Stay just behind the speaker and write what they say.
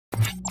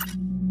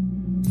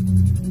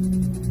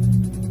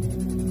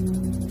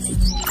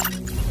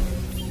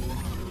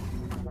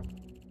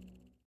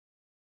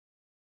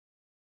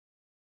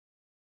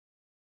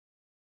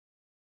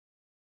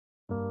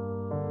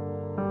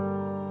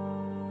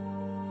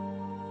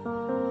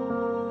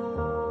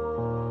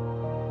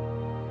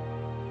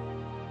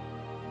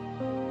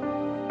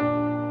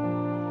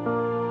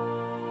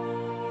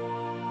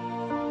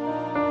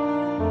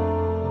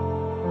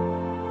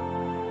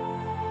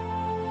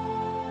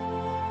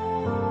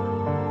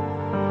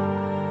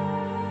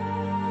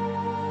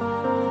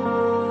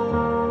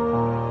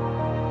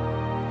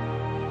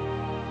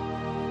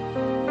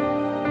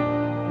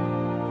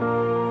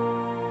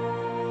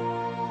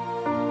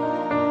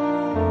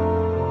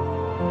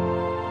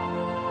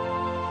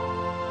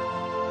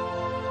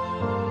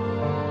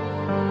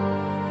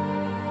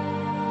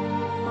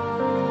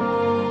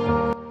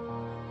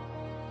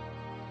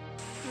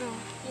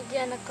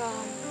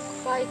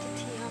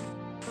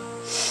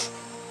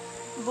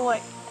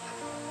Boy,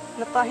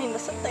 napahin na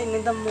sa tayo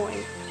ni Damoy.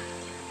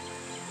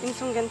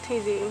 Insong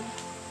ganti din.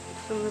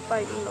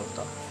 Sumipay ng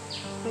lauto.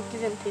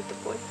 Nagkiganti ito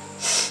boy.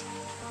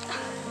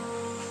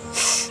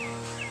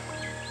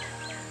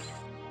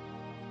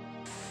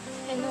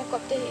 Ano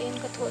kaptein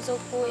kathozo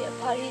po ya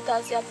pari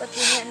ta siya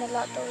patinya na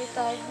lato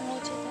itay hango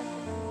chitan.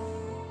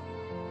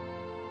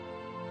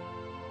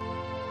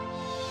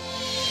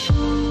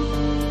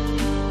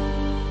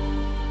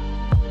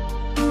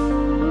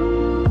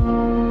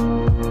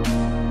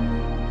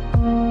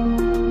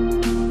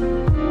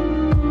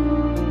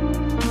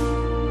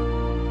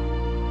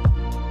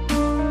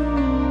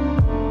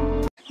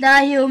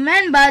 The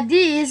human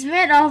body is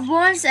made of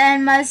bones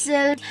and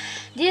muscles.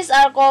 These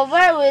are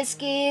covered with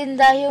skin.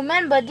 The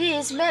human body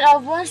is made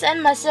of bones and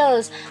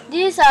muscles.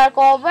 These are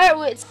covered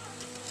with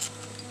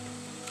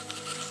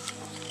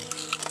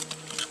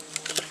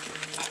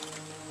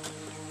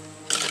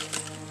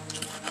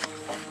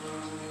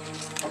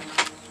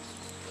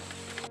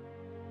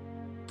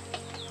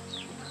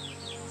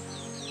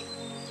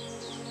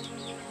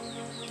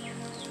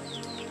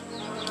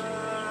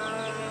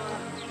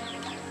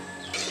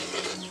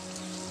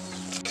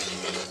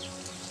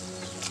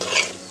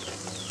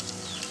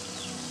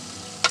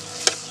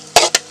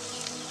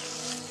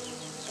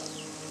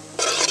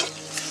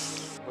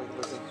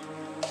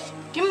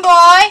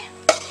Kimboy!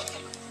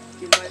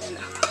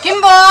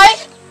 Kimboy!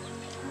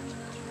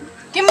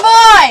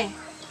 Kimboy!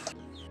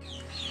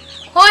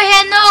 Hoy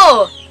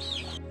Heno!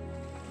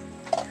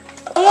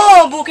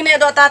 Ngo, bukin na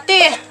do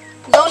tati.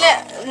 Daw le,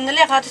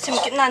 nale ka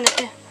simkit na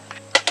nete.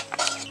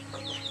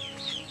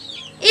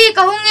 I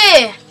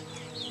kahungi!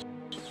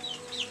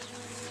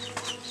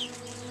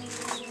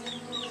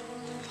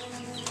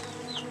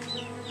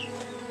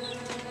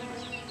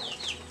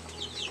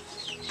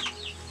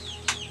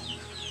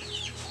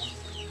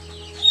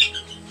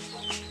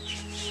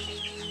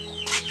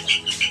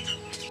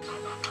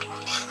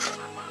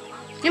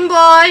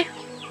 Kimboy!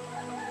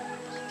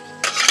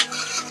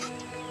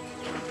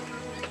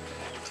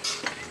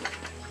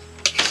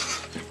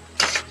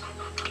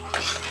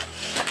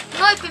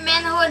 Hoy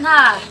pimen hon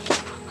ha.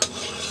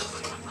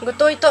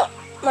 Gutoy to.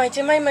 May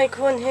chimay may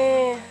khon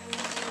he.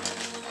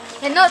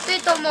 Heno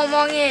tui to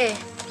momong e.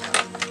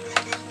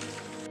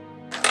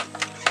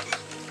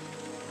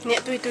 Nek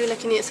tui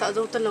laki nek sa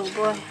zo talo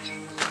boy.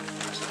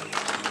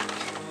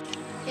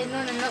 Heno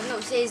na no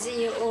se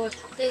zi o.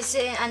 Te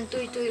se an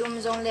tui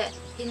zong le.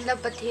 Hinla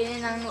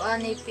pathin nang no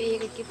ani pi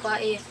ki pa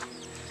e.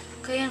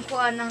 Kayan ko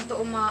anang to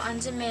uma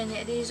an se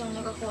mene di zong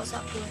na ka ko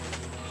sa pu.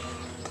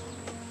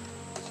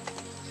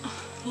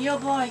 Yo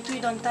boy,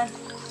 tui don tan.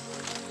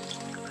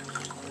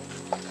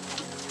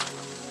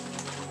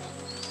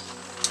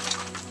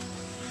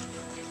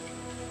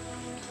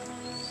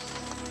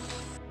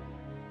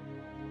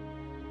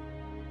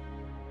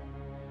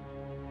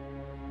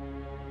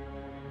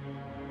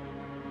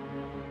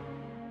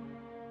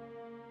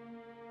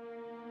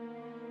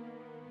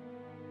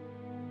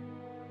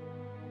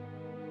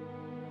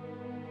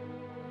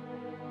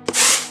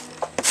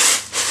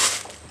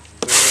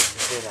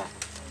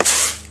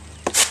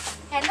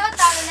 Hello,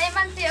 tao na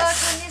man ti o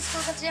tunis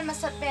ko kasi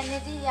masat pene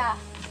dia.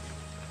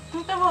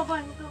 Nito mo ba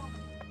nito?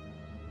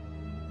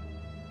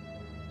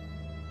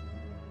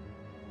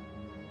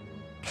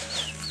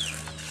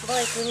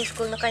 Boy, tunis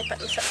ko na kay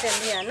pat masat pene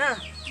dia na.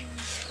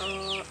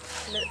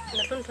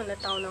 Natun na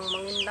tao ng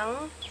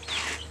manginlang.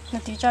 Na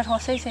teacher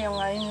ho say yung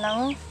ngayon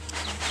lang.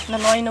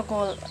 Na loy no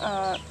ko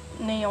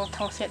na yung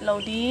thangset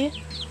lodi.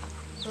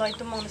 Loy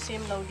tumong na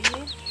same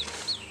lodi.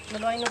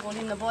 Naloy na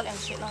bolin na ball ang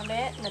shit lang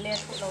le, na le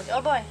po load. Oh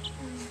boy.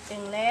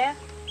 Ting le.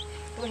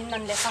 Tuhin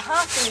nan le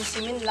ha ting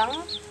simin lang.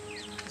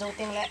 Jo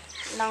ting le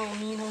nang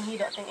min hong hi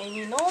do ting ai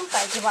ni nom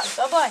tai ji ba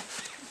so boy.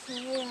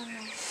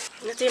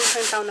 Na tim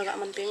khang tao na ga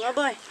man ting oh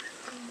boy.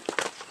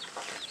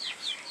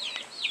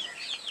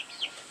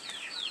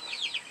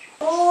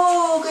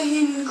 Oh cái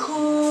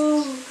Hinkho.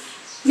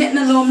 Mẹ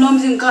na lom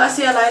jing ka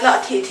sia lai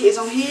la the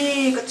jong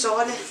hi ka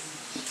cho le.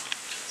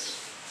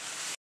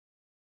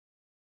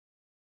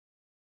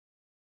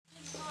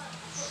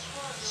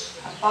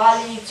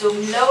 Pali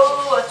chum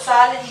lâu,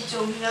 sali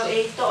chum lâu,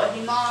 ấy tội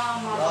đi mà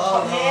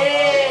không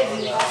hết,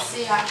 đừng có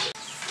gì hả?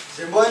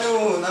 Xem bói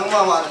nu nang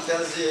mama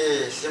tel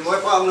gì, xem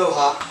bói pam lâu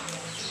hả?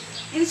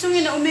 In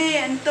sungin na ume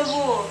an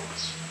tabo.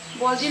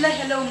 Bol dila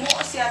hello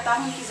mo siya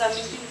tahong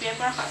kizamin tin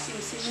paper ka sim.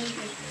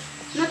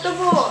 Na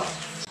tabo.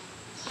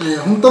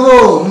 Hung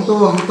tabo.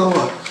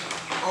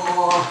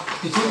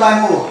 Pitu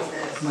tai mo,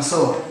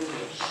 maso.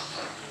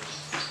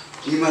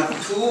 Ima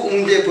thu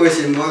ungde poi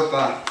xem bói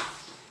pa.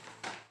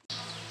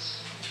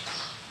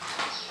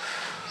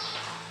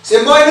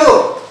 Xem bói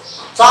nu,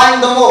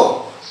 chain damo.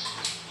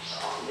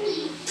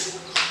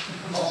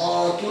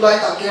 Tu lai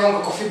tak kaya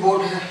ang coffee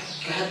board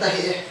kahit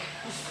tahi.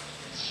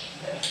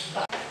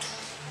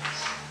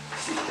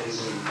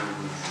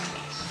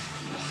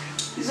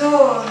 Zo,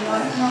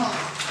 no.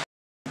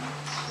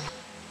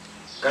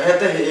 Kahit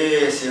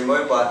tahi xem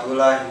bói pa tu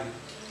lai.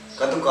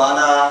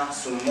 Katukana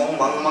sumong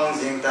mang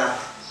jingta.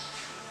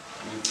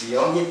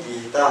 Ipiyong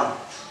hiti ta.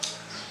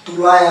 Tu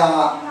lai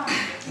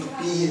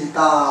nupi hiti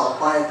ta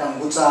opai tang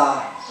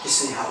buca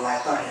isi halai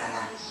ta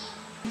yana.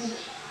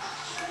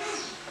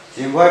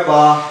 Xem bói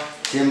pa,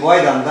 xem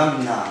bói dam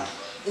na.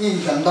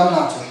 Dam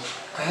na chu.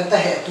 Kahit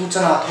tahi tu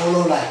chana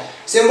tholo lai.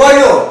 Xem bói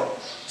lo.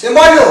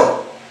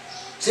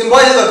 Xem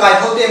bói là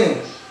cái thâu tiền mình.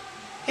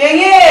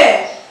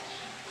 Henge.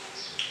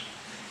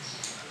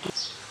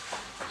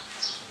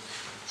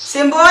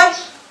 Xem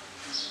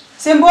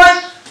boy.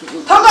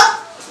 Thâu ta.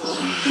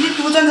 Ini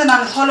tu chân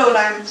chân tholo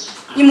lai.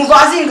 Imu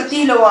vazi ka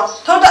ti lo.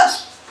 Thâu ta.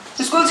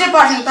 School je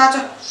party ta cho.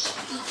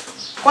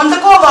 Kon ta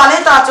ko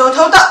vale ta cho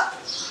thâu ta.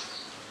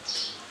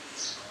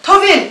 Thâu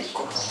vin.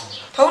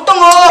 Thâu tong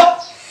o.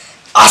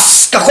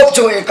 As ka khop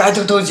cho cái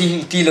thâu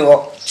gì ti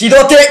lo. Chỉ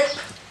đó thế.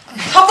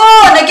 Thâu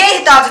bo na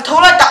ge ta cho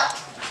thâu lại ta.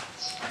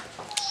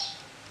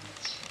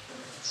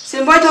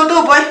 Xem boy thâu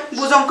tu boy.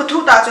 Bu jong ka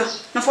thu ta cho.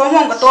 Na form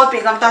hong ka to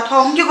pe gam ta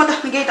thong ki ko ta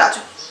na ge ta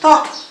cho.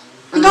 Tho.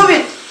 Thâu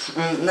vin.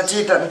 Nó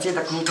chỉ ta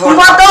không thôi. Không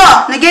có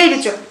to, nó gây được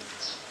chưa?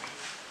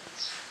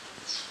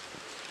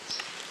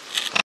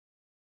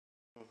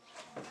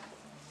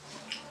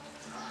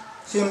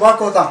 Xem bói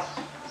cô ta.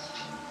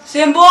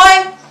 Xem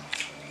boy,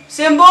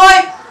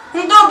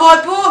 không to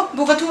bọt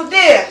bu cái thụt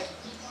đi.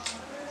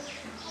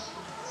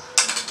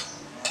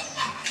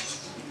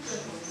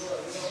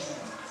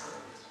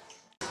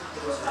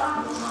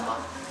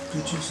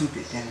 Chú xin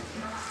bị tên.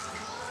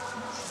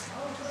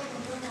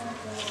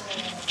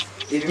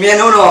 Ít miên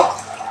đâu rồi.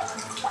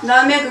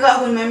 Đó mẹ cứ gạ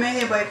hồn mẹ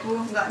hay bọt bu,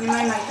 gạ như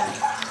mai ta.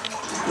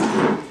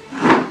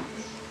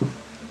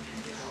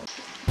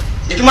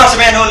 Itu mah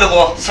semen hulu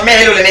ko, semen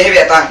hulu le nehe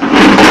beta.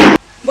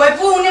 Bọt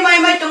bu như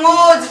mai tung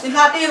ngô, dịch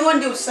hạt đi hôn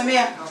điều sao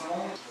mẹ?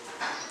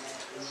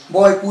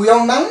 Boy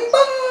puyong nang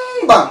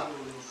bang.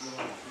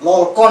 Lo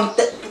con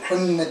tệ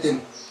hơn này tìm.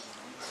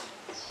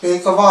 Cái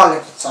va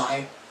là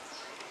trái.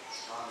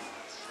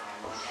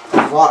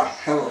 Va,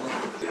 hello.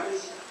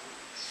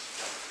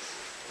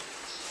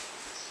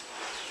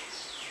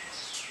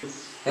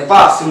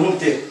 Hepa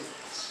sumute.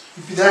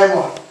 Ipidai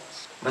mo.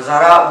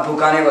 Bazara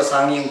bukane ko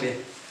sanging pe.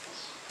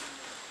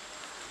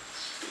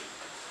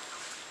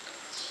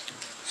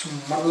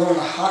 Sumallo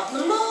na hat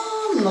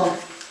no.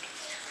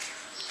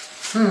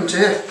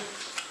 Che.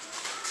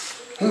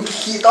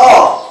 Kuki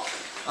to.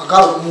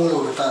 Agal mulo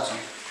beta cha.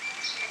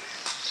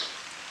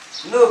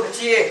 No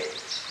kecil.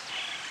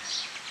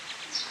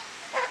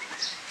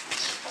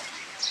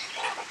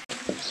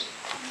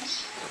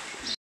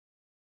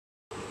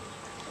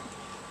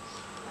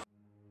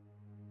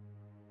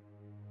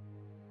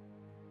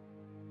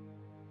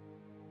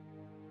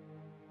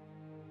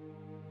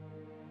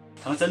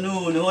 Thằng chân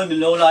nu nếu mình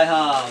lâu lại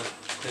ha,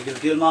 để kiểu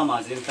tiền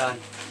mà riêng tan.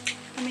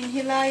 Mình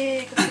hi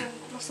lai cái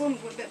nó xôn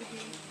của bẹp hi.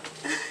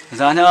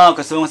 Giá nhá,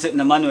 cái số sẽ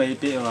nằm ăn rồi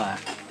bị mà,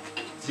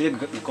 chỉ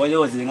có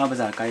yêu gì ngay bây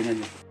giờ cái này.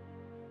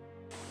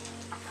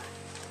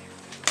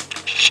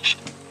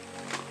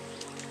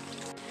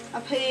 À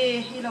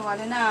phê hi là vào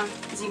đây na,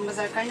 dìm bây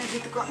giờ cái này thì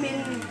có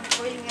mình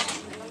có ý nghe.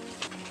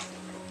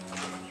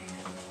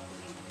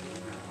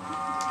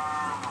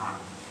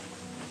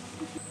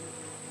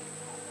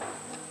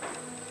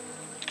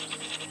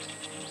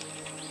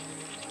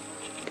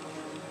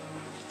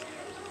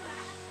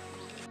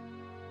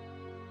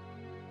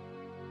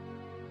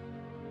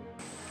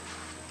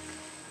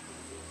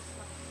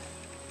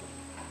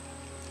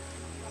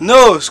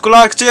 No,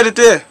 sekolah kecil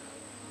itu.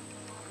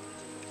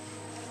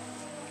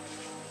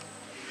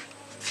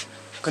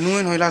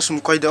 Kanuin hoy lasum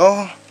koy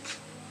do.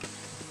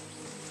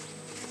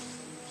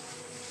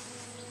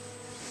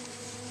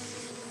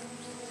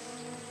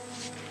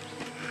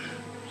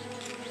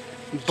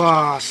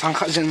 Ba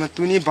sangkha jen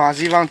matuni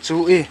bazi wang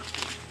chu e.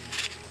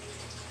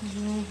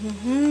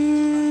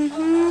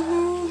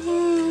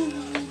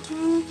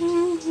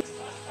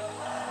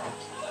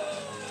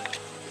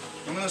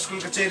 Kamu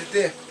sekolah kecil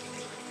itu.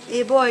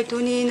 E boy tu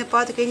ni na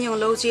pat cái nhiều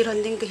lâu chi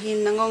hẳn đinh cái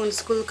hin na ngon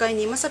school cái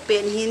ni mà sắp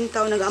bền hin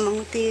tao na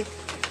gamang ti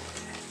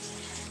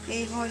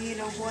e ho hi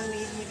lo hol mi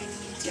hi ben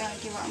hi cha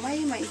ki wa mai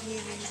mai hi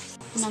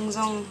nang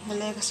zong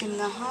le ka sim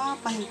na ha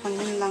pan pan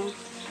min lang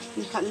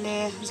khát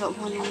lệ dậu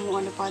hoa nông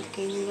mua nó phải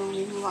cái như dòng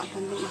này hoa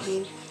thành được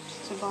gì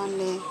cho ban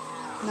lệ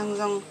năng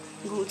dòng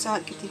gũ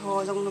chát cái thì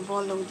hoa dòng nó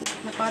bò lâu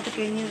nó phải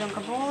cái như dòng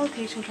cái bò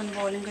thì chúng thân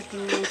bò lên cái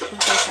tiếng chúng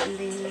ta sẵn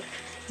đi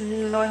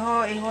lôi hoa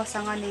ấy hoa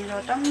sang anh đi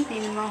rồi tắm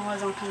tìm mà hoa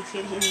dòng thằng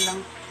xịt hiện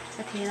lăng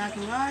thì là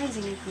cái ngay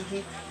gì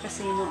thì cái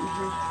gì nộn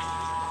hơn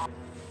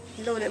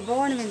lâu để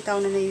bò nên mình tàu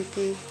này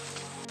thì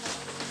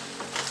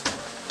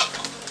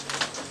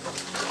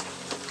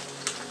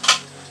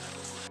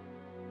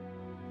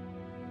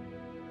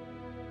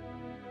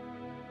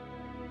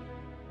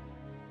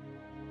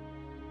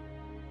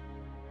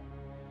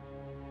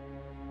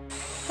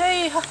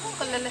hey ha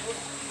cái này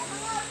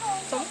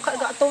sống cái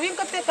gạo tôi viên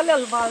cái tê cái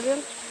lều vào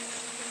riêng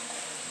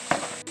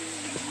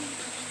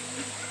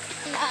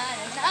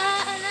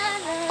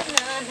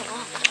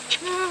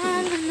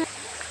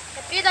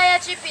Happy daya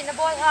chipi na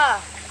boy ha.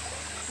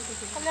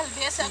 cái lều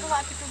bé sẽ có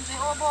cái tung dây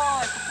ô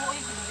boy cái bôi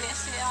cái bé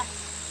sẽ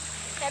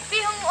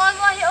Happy hung on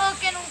wa hi o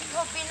ken ung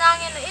thopi nang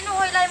en in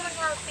hoi lai mun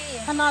happy.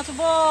 hana chu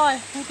boy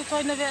hung cái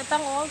toy na ve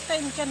tang all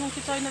ten ken hung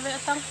cái toy na ve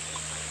tang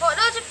Ho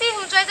do chipi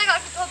hung choi ta ga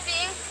ki thopi.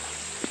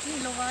 ni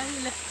lo vai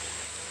le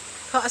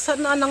kha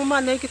san na nang ma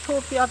nei ki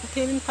thopi a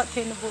thein phat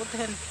thein bo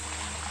then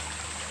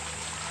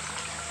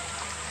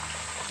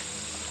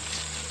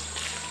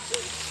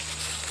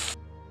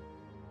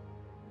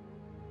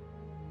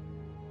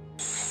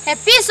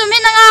Happy sumi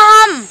nang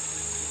aham.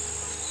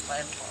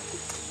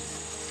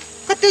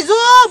 kate zo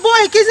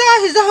boy ki za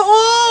hi za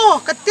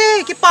o kate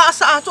ki pa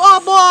sa cho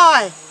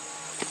boy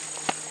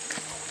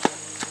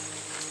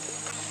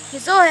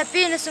Hizo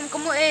happy na sum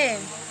kamu e.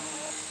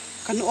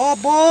 kan o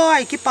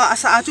boy ki pa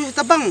sa chu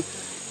tabang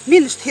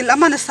min thil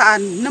amana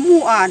san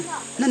namuan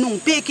nanung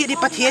pe ki di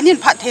pathianin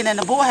phat thena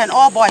na bo hen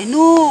o boy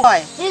nu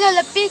Ni la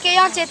lapi ke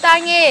yang che ta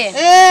nge.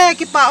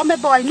 ki pa o me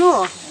boy nu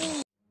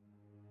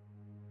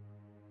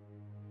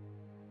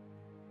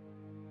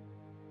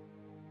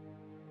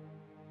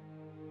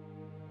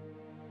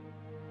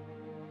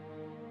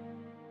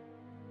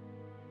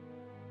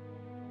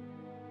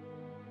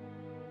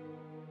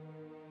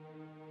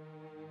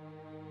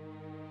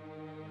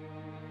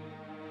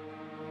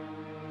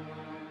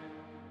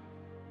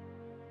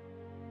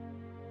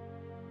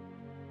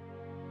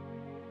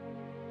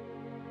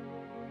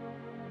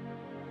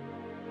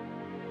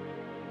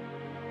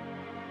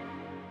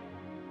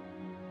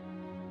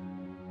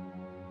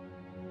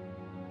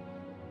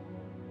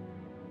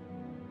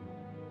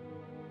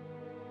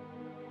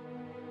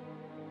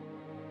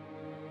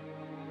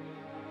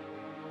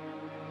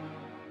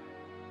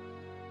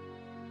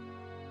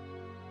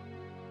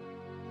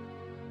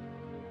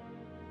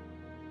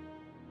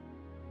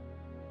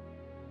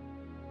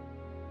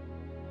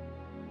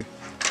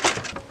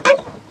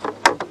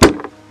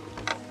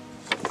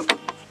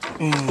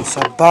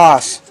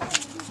Sabas.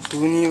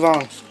 Tuni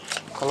bang.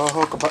 Kalau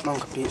ho kebat nang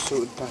kepi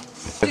sudah.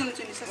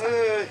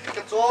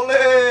 Kacol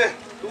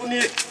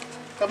tuni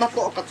karena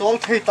kok kacol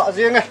thei tak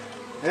riêng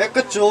ấy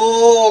cái chỗ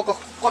có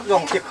quất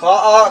dòng kia khá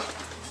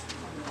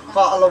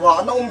là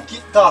vả nó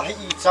kita hay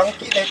trắng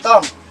kỹ này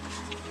tam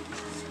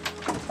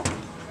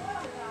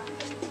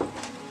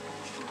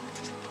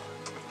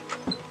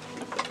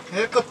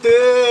thế cái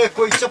tê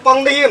quỳ chập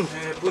băng đi im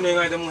Punai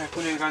ngai demu,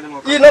 punai ngai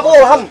demu. in nó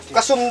bao hâm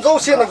cả sum dâu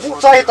xiên là vũ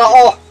trai ta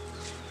o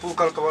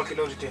Pukal kawal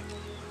kilo jite.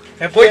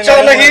 quỳ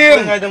cha na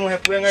him Ngai demu,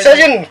 ngai.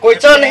 sejin quỳ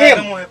cha na him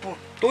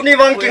tuni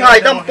vang kinh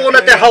hải đâm po na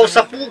te hậu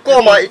sapu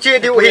ko mà che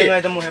diu hi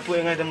Ngai demu.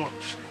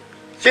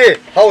 che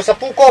hậu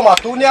sapu ko mà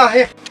tu nia hi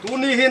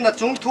tuni hin là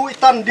chúng thui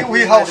tan diu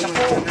hi hậu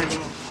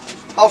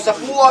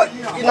sapu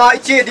ina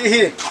che di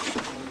hi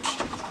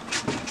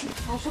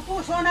au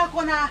supu so na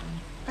ko na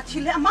ka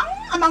chile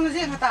amang je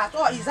ngata to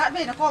izat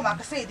be na ko ma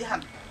ka sei di ham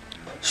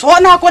so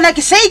na ko na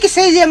ki sei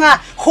je nga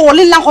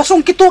holin lang ho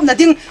sung ki tup na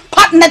ding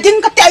phat na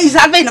ding ka te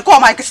izat be na ko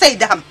ma ka sei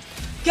di ham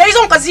cái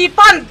giống cái gì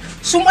pan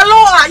sum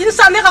alo à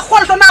insan này cái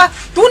khoan đó na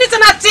tu ni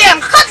chana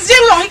cheng khát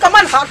riêng lòng cái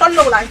man khát ton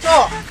lâu lại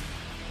cho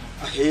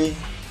Hey,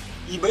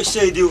 i bai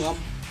sei diu ham.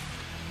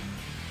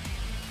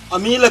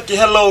 Ami la ki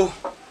hello.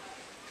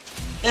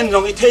 En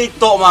rong i thei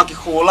to ma ki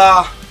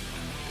khola.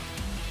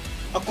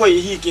 A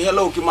koi hi ki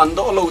hello ki man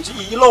do lo chi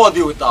i lo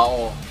diu ta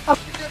o.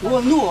 wo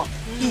nu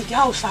i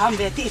jau sam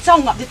be ti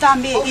chang ngap di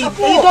tam be i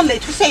don le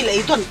thu sei le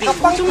i don pi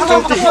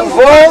trong tình hình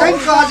vô anh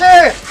cả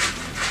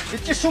chứ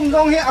chỉ sum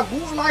dong hi agu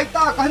lai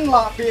ta kan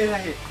la pe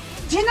này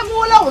je na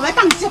mo lo le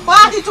tang se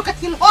pa di chu ka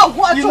til ho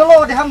wo in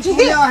lo de ham tu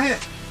ya he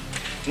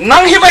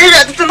Nang hi bai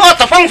ve tu no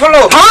ta pang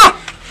pholo ha.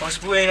 Pas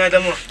punai ngai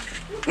demu.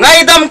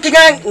 Ngai dam ki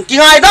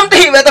ngai dam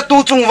ti ve ta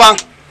tu chung wang.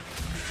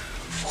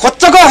 Khot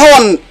cha go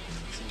hon.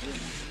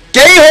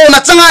 Kei ho na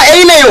changa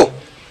ei ne yo.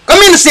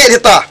 Kamin se thi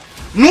ta.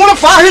 Nu na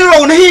fa hi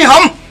lo na hi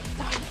ham.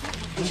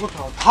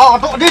 thả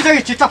độ đi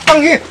đây chỉ tập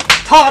tăng hi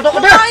thả độ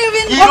đây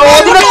I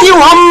lo du na kiu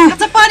ham.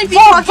 ka pa ni pi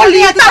ko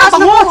li ta ba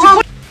mo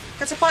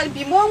ka pa ni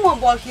pi mo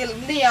bol hil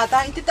ni ta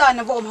hi ta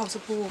na bo ma su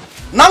pu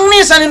Nang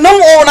ni san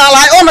nong o na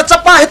lai o na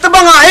chapa hit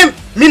banga hem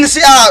min si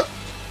a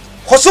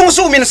khosung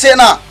su min se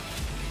na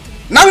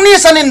nang ni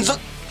san in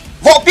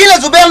vo pila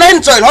jubel na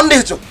hin choi hon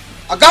di chu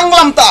agang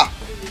lam ta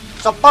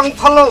Chapang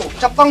phalo,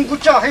 chapang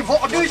bucha hay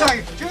võ đi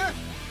sai chứ.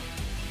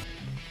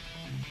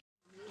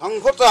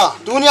 Thằng khốt ra,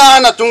 dunia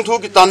na trung thu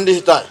ki tan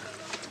đi tai.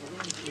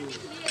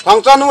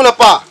 Thằng cha nu là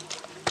pa.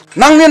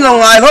 Nang nin lo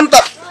ngai hon ta.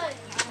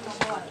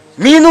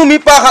 Minu mi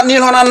pa khat ni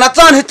hon na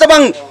chan hi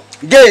chabang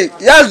ge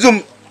ya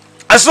zum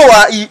aso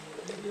a I.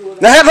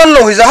 Na het hon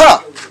lo hi za ha.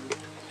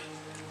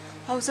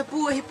 Hau sa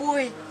pu hi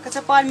pui, ka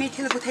chapan mi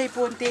thil bu thei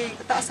pon te,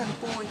 ka ta san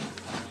pon.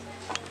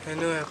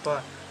 Hello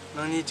pa,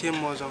 nang ni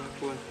thêm mò dòng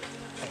cuốn.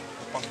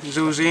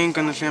 Dù riêng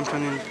cần xem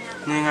phần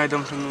nên ngay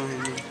đông sân nuôi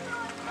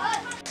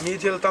ni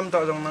thiel tam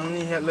tạo dòng nang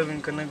ni hết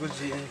levin cần cái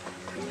gì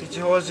thì chỉ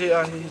hoa gì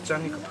à thì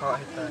chẳng cái phá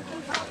hết tại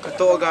cái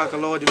to gà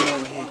cái lo đi mò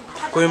hi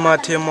coi mà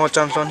thêm mò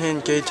chăm son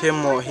hen cái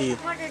thêm mò hi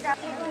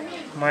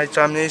mai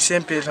chăm này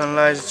xem bị thằng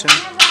lai chứ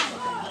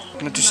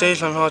nó thì xây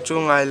thằng họ chu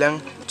ngày lăng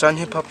chẳng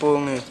hi phá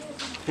bông này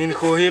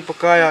Hinkho hi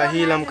Pakai à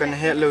hi làm cần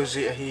hết lâu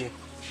gì à hi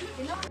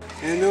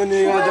hello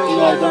ni ngay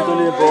đông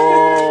tôi đi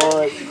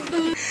boy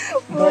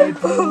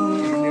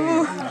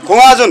Kong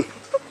ajun,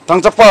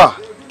 thằng chapa,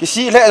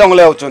 kisi lệ dòng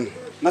leo chun.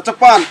 Na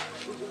chapan,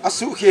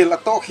 asu khil,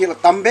 ato khil,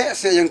 tambe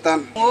se yang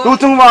tan. Tu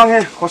chung wang he,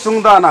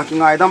 khosung da na ki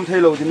ngai dam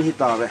thelo din hi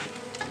ta ve.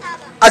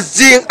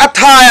 Ajing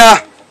athaya,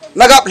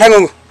 nagap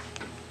lengung.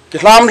 Ki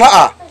hlam la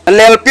a,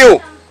 lel piu.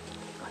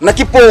 Na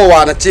ki po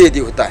wa na che di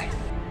hutai.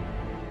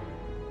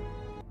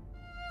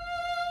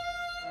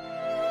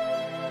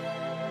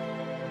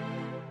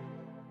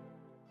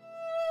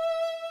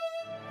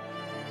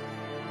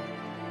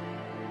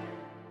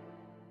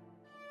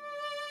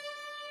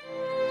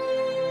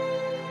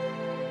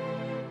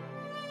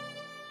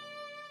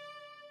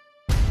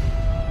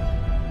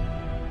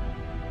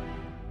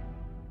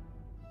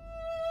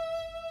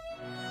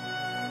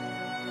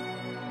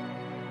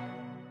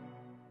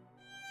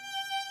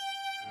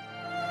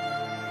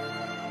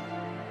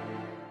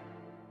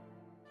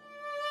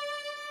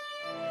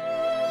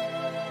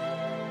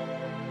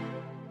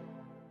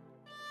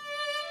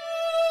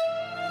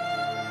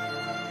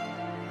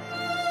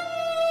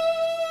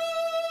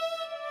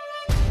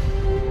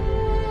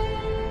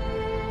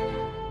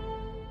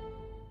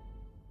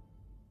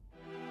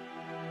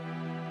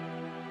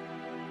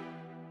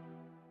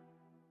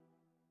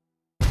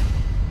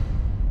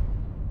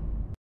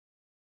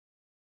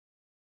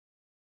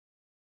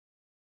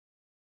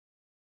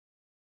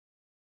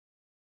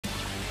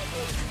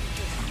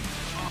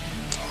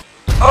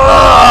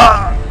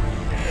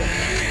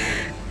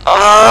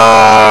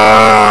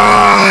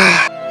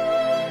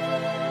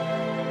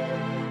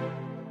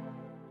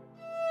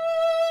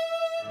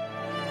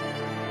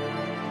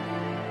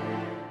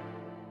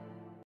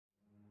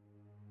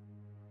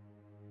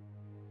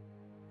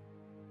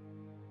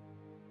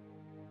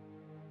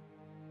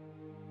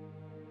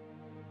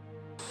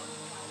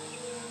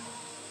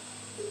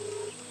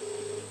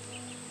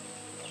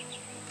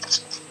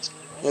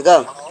 Ya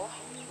gang,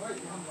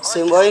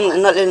 semua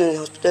yang nak lên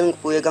hospital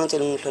punya gang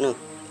celung sana.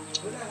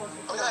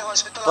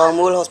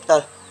 Pamul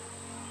hospital.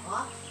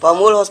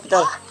 Pamul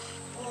hospital.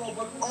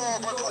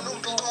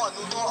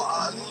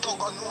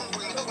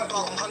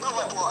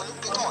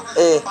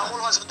 Eh.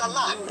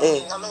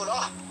 Eh.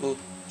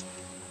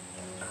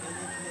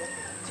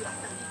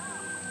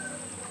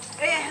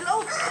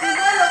 Hello.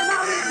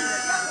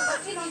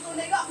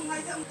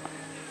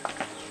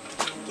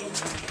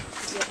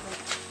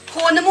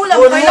 Khôn nó mua làm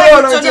cái này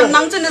cho nên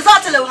nắng cho nó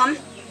ra cho lâu hắm.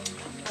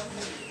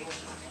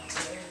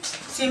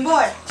 Xin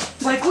boy,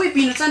 boy cúi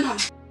pin nó chân hắm.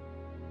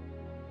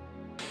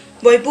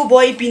 Boy pu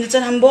boy pin nó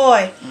chân hắm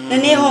boy.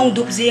 Nên nè hong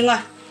đục riêng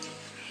à.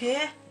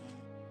 He.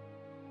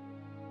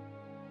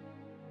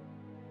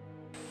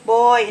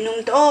 Boy,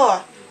 nung to.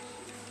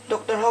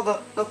 Doctor hoga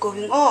ga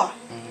koving o.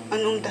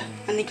 Anung ta,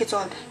 ani ke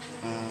chol.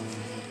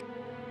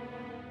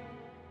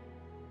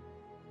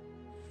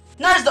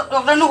 Nurse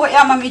doctor nu ko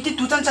ya mami ti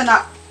tu chan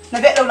chana. Na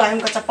bet lo lai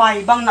ka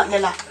chapai bang na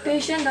lela.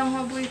 Patient dang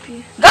ha boy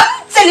pi. Gam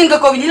selin ka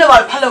kovin la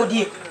wal phalo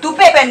di. Tu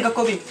pe pen ka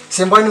kovin.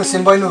 Semboy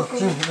nu.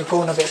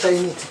 Ko na bet tai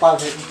ni chapa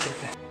ve.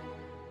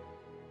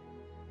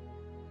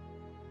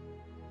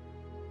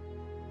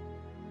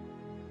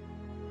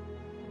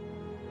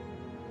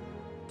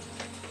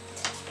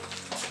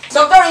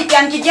 Doctor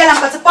ipian ki gelam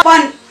ka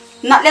chapan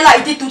na lela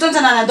iti tu chan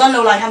chana na don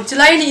lo lai ham.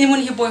 Chilai ni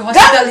imun hi boy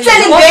hospital hi.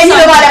 Selin pe ni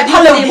la wal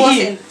phalo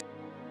di.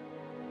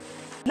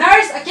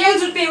 Nurse akeng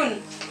zul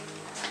peun.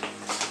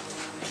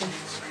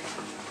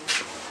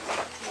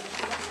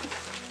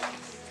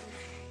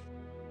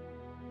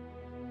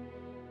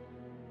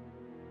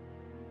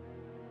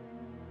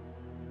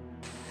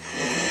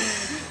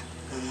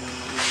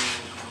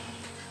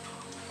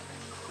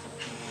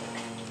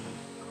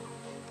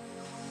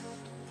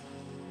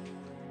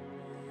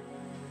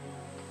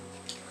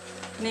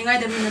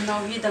 Ningai dam na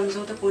naw hi dam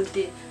zo ta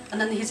punti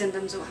anan hi zen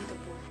dam zo hi ta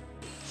pu.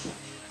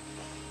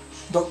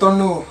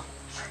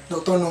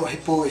 Doctor nu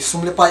hipo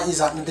sumle pai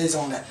izat na de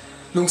jong na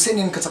lungse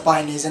nin ka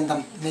chapai ni zen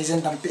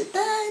dam pe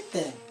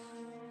te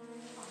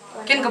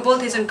Ken ka bol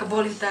the zen ka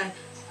bol hi tai.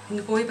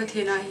 Hin ko hi pa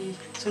the na hi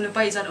sum le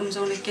pai zat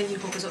zo le ken hi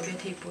ko zo be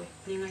the pu.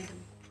 Ningai dam.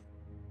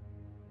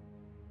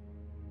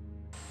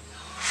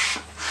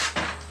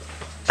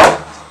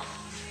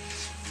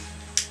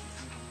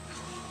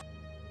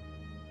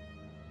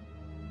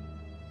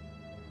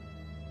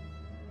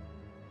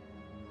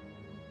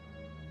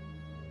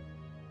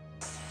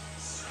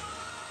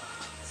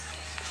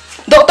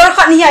 Doktor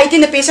khat ni ai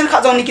tin patient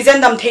khat jong ni ki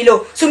zen dam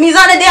theilo. Sumi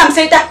za ne de am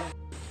sei ta.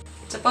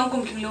 Chapang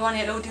kum king lo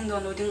ne lo ding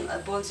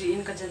bol ji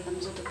in ka jen dam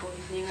zo to ko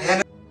ni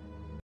nga.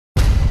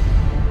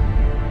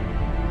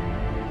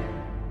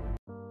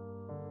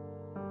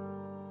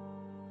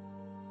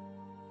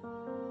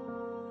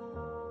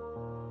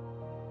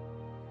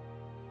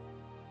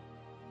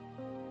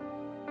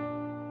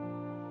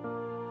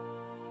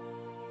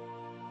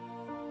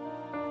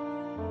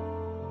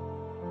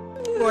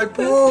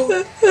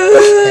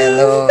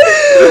 Hello,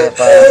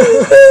 Papa.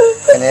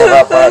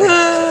 Kenapa Papa?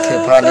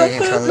 Tiap hari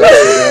kan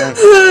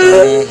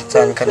ini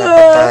jangan kena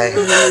patai.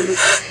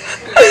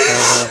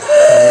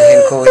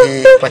 Hinkho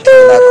hi pati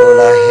laku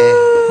lahe.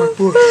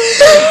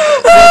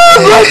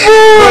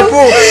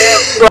 Bapu.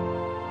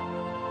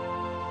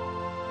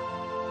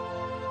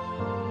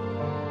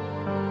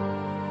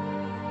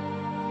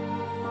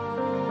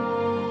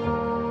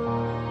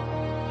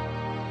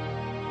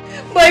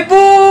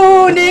 Baibu,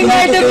 ni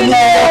ngai de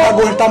bina.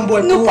 Agol tambol.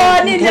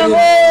 Nupa ni lang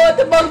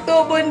tabang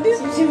to bundis.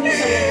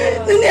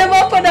 Ni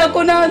apa pada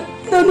ko na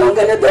nunung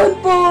ka na doon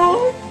po.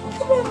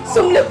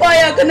 Sumle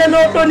paya ka na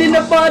loto ni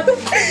napat.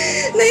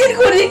 Nahin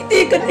ko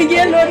rikti ka na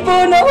gyalon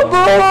po na po.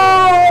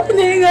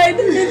 Ni ngai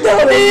de bina.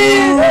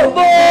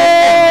 Po.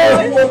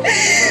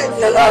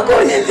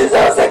 Nangako ni si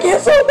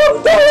sasakyan sa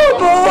tayo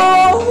po.